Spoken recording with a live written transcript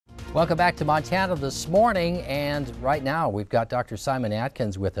Welcome back to Montana this morning, and right now we've got Dr. Simon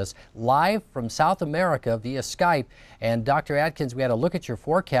Atkins with us live from South America via Skype. And Dr. Atkins, we had a look at your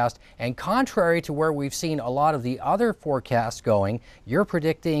forecast, and contrary to where we've seen a lot of the other forecasts going, you're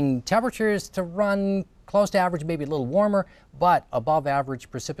predicting temperatures to run close to average, maybe a little warmer, but above average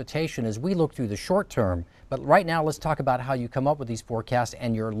precipitation as we look through the short term. But right now, let's talk about how you come up with these forecasts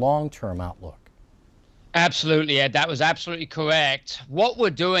and your long-term outlook. Absolutely, Ed. That was absolutely correct. What we're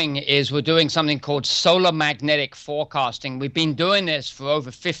doing is we're doing something called solar magnetic forecasting. We've been doing this for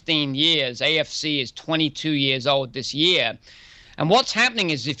over 15 years. AFC is 22 years old this year. And what's happening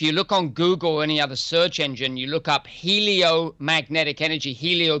is if you look on Google or any other search engine, you look up heliomagnetic energy,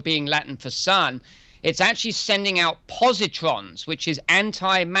 helio being Latin for sun, it's actually sending out positrons, which is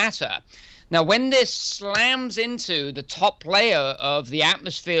antimatter. Now, when this slams into the top layer of the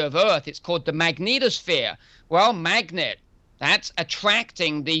atmosphere of Earth, it's called the magnetosphere. Well, magnet, that's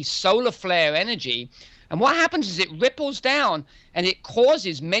attracting the solar flare energy. And what happens is it ripples down and it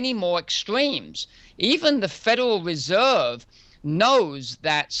causes many more extremes. Even the Federal Reserve knows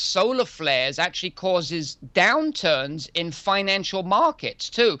that solar flares actually causes downturns in financial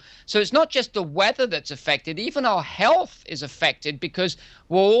markets too. So it's not just the weather that's affected, even our health is affected because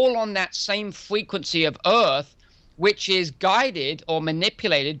we're all on that same frequency of Earth, which is guided or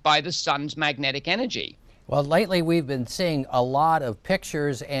manipulated by the sun's magnetic energy. Well, lately we've been seeing a lot of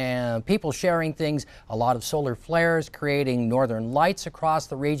pictures and people sharing things, a lot of solar flares creating northern lights across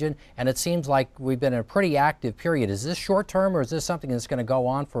the region, and it seems like we've been in a pretty active period. Is this short term or is this something that's going to go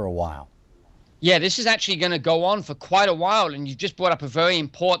on for a while? Yeah, this is actually going to go on for quite a while, and you just brought up a very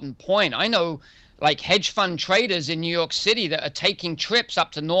important point. I know like hedge fund traders in New York City that are taking trips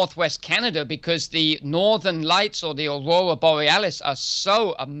up to Northwest Canada because the northern lights or the aurora borealis are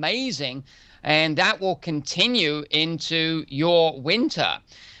so amazing. And that will continue into your winter.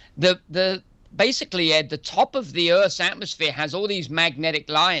 Basically, Ed, the top of the Earth's atmosphere has all these magnetic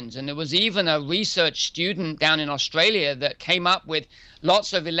lines. And there was even a research student down in Australia that came up with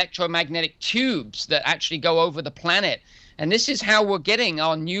lots of electromagnetic tubes that actually go over the planet. And this is how we're getting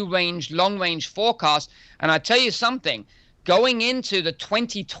our new range, long range forecast. And I tell you something, going into the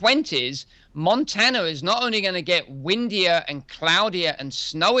 2020s, Montana is not only going to get windier and cloudier and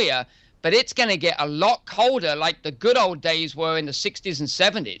snowier, but it's going to get a lot colder like the good old days were in the 60s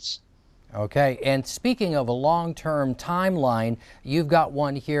and 70s. Okay, and speaking of a long-term timeline, you've got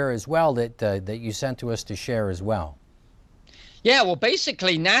one here as well that you sent to us to share as well. Yeah, well,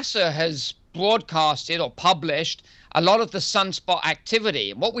 basically NASA has broadcasted or published a lot of the sunspot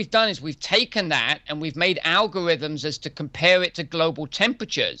activity. And what we've done is we've taken that and we've made algorithms as to compare it to global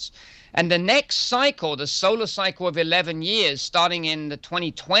temperatures. And the next cycle, the solar cycle of 11 years, starting in the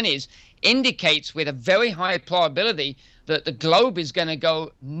 2020s, indicates with a very high probability that the globe is going to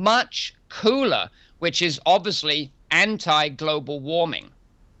go much cooler, which is obviously anti-global warming.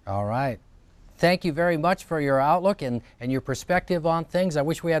 All right. Thank you very much for your outlook and your perspective on things. I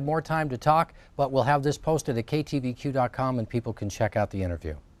wish we had more time to talk, but we'll have this posted at ktvq.com and people can check out the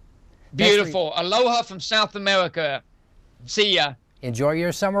interview. Beautiful. Aloha from South America. See ya. Enjoy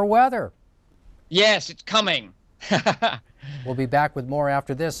your summer weather. Yes, it's coming. We'll be back with more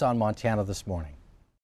after this on Montana This Morning.